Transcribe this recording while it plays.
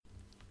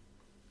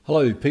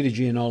Hello, Peter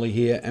Gianoli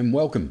here, and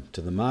welcome to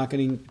the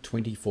Marketing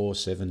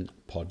 24/7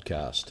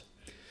 podcast.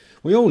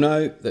 We all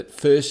know that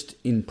first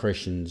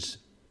impressions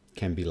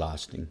can be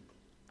lasting.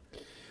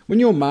 When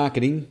your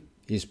marketing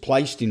is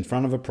placed in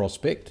front of a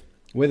prospect,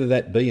 whether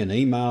that be an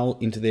email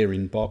into their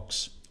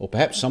inbox or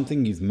perhaps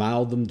something you've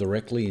mailed them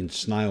directly in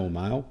snail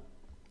mail,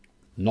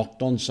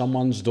 knocked on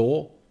someone's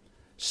door,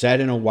 sat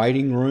in a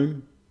waiting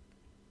room,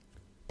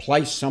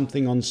 placed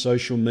something on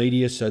social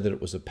media so that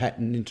it was a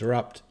pattern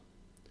interrupt,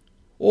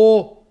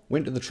 or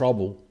went to the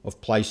trouble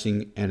of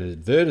placing an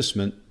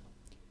advertisement,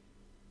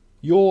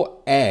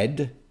 your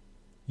ad,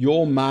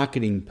 your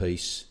marketing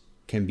piece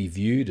can be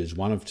viewed as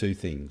one of two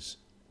things.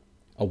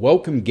 A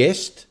welcome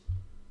guest,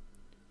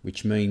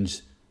 which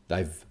means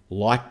they've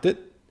liked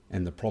it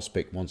and the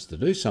prospect wants to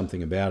do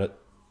something about it,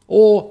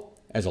 or,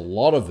 as a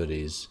lot of it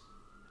is,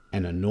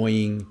 an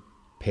annoying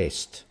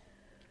pest.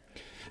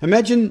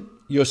 Imagine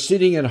you're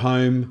sitting at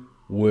home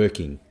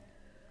working.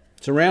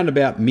 It's around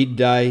about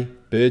midday,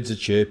 birds are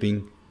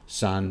chirping,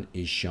 sun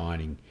is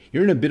shining.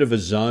 You're in a bit of a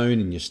zone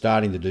and you're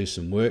starting to do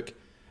some work,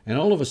 and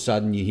all of a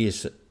sudden you hear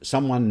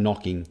someone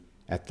knocking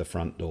at the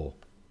front door.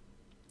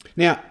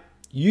 Now,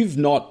 you've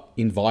not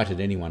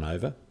invited anyone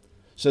over,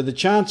 so the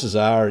chances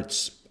are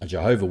it's a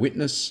Jehovah's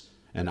Witness,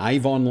 an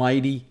Avon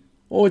lady,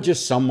 or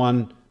just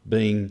someone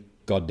being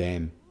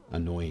goddamn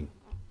annoying.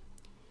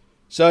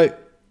 So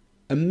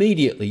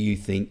immediately you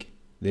think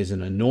there's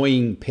an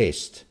annoying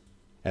pest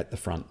at the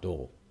front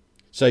door.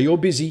 So you're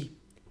busy,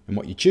 and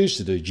what you choose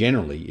to do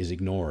generally is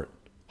ignore it,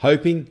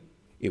 hoping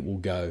it will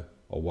go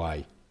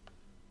away.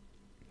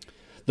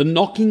 The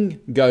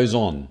knocking goes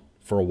on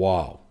for a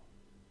while,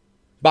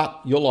 but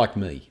you're like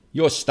me.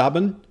 You're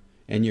stubborn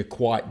and you're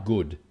quite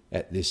good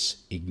at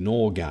this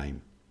ignore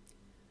game.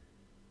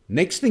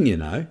 Next thing you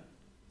know,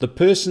 the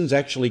person's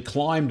actually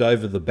climbed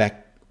over the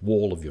back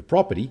wall of your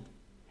property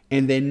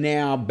and they're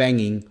now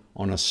banging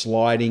on a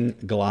sliding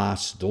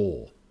glass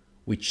door,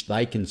 which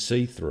they can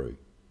see through,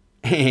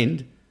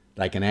 and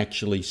they can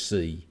actually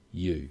see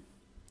you.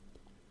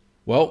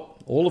 Well,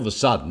 all of a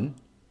sudden,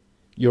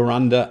 you're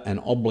under an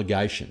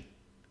obligation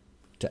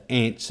to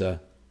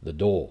answer the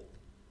door.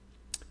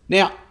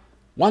 Now,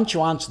 once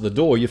you answer the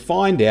door, you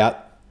find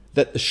out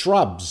that the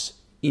shrubs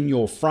in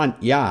your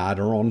front yard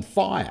are on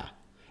fire,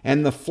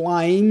 and the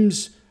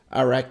flames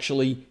are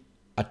actually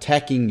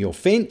attacking your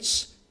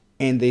fence,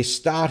 and they're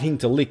starting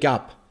to lick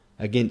up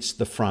against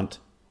the front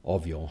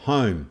of your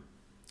home.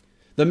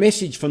 The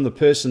message from the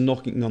person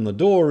knocking on the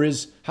door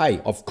is,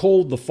 hey, I've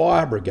called the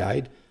fire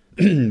brigade,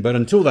 but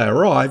until they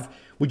arrive,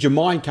 would you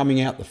mind coming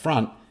out the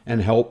front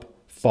and help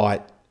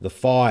fight the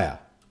fire?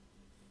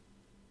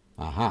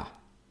 Aha.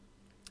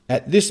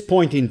 At this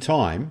point in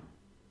time,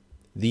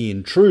 the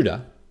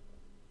intruder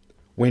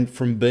went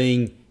from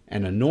being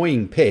an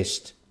annoying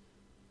pest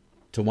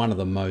to one of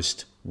the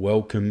most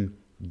welcome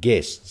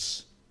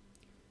guests.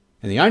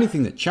 And the only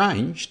thing that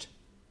changed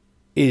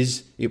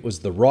is it was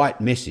the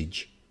right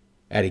message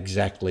at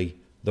exactly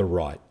the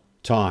right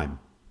time.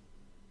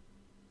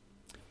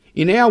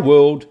 In our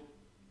world,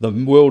 the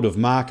world of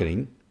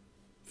marketing,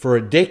 for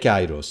a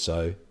decade or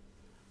so,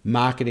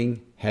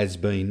 marketing has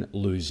been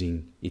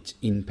losing its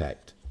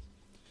impact.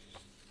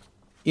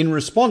 In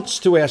response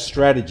to our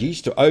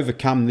strategies to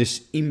overcome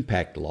this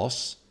impact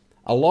loss,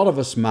 a lot of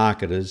us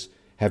marketers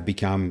have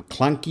become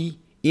clunky,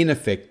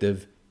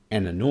 ineffective,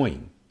 and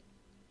annoying.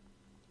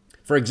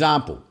 For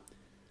example,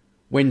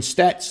 when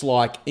stats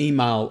like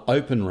email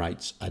open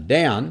rates are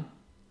down,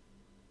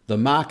 the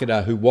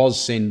marketer who was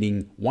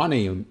sending one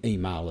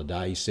email a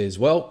day says,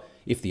 well,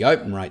 if the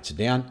open rates are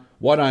down,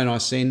 why don't I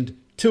send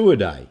 2 a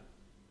day?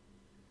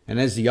 And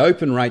as the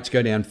open rates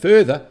go down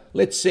further,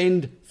 let's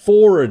send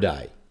 4 a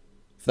day.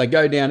 If they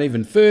go down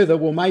even further,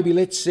 well, maybe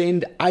let's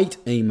send 8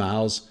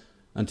 emails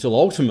until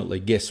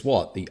ultimately, guess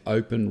what? The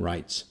open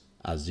rates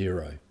are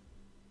 0.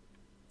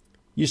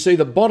 You see,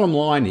 the bottom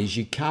line is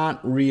you can't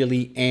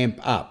really amp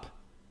up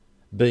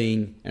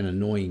being an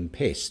annoying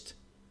pest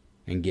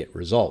and get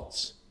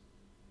results.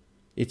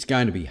 It's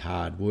going to be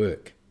hard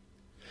work.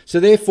 So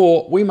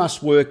therefore, we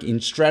must work in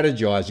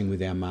strategizing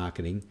with our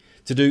marketing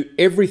to do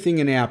everything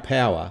in our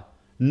power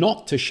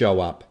not to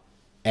show up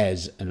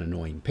as an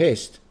annoying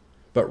pest,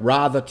 but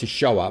rather to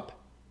show up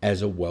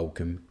as a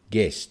welcome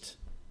guest.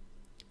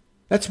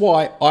 That's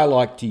why I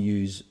like to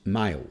use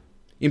mail.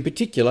 In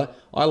particular,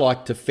 I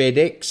like to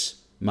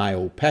FedEx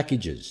mail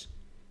packages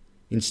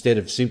instead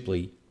of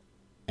simply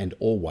and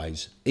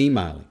always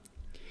emailing,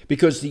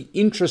 because the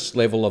interest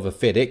level of a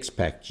FedEx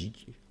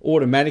package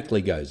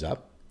automatically goes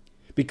up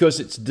because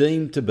it's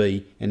deemed to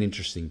be an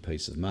interesting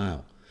piece of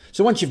mail.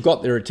 So once you've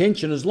got their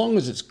attention, as long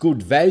as it's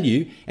good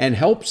value and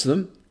helps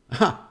them,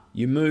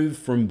 you move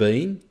from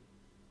being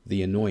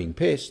the annoying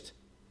pest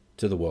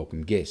to the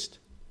welcome guest.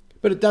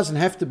 But it doesn't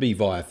have to be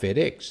via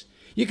FedEx.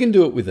 You can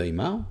do it with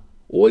email.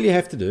 All you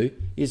have to do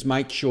is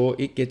make sure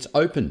it gets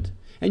opened.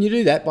 And you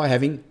do that by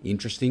having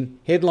interesting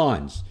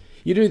headlines.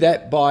 You do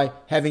that by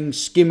having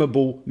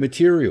skimmable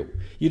material.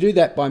 You do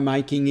that by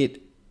making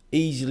it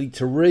easily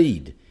to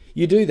read.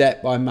 You do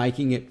that by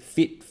making it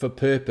fit for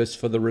purpose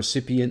for the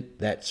recipient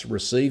that's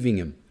receiving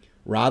them,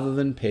 rather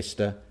than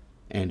pester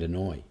and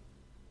annoy.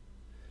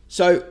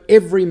 So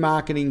every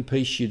marketing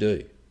piece you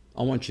do,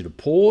 I want you to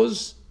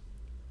pause,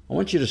 I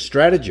want you to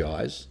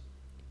strategize,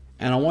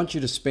 and I want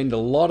you to spend a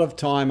lot of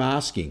time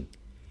asking,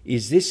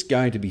 is this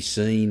going to be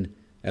seen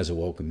as a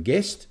welcome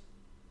guest?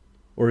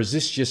 Or is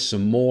this just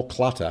some more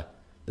clutter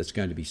that's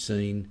going to be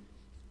seen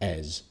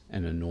as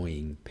an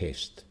annoying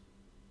pest?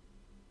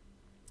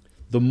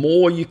 The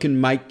more you can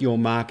make your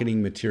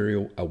marketing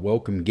material a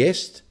welcome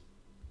guest,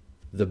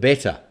 the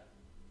better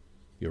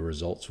your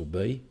results will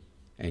be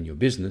and your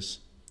business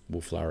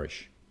will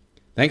flourish.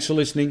 Thanks for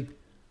listening.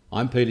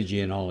 I'm Peter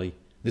Giannoli.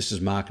 This is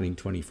Marketing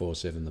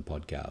 24/7, the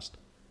podcast.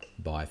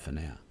 Bye for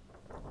now.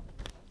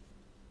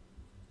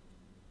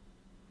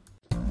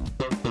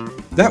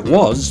 That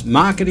was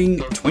Marketing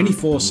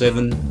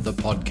 24/7, the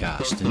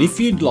podcast. And if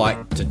you'd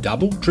like to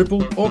double,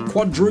 triple, or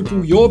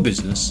quadruple your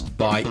business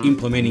by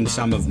implementing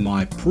some of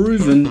my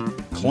proven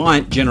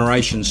client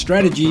generation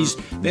strategies,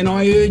 then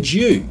I urge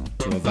you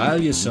to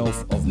avail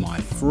yourself of my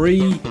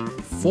free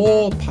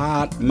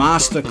 4-part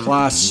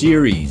masterclass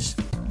series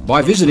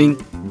by visiting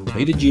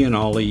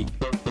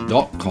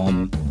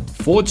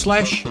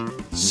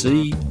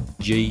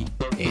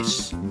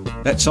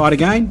petergiannoli.com/CGS. That site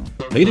again,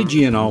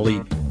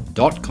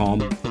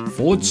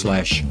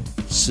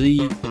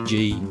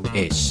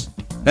 petergiannoli.com/CGS.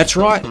 That's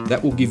right,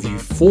 that will give you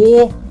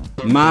 4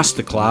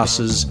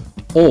 masterclasses,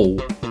 all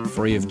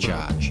free of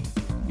charge.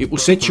 It will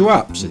set you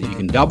up so that you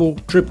can double,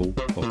 triple,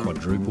 or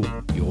quadruple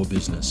your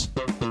business.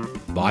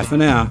 Bye for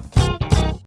now.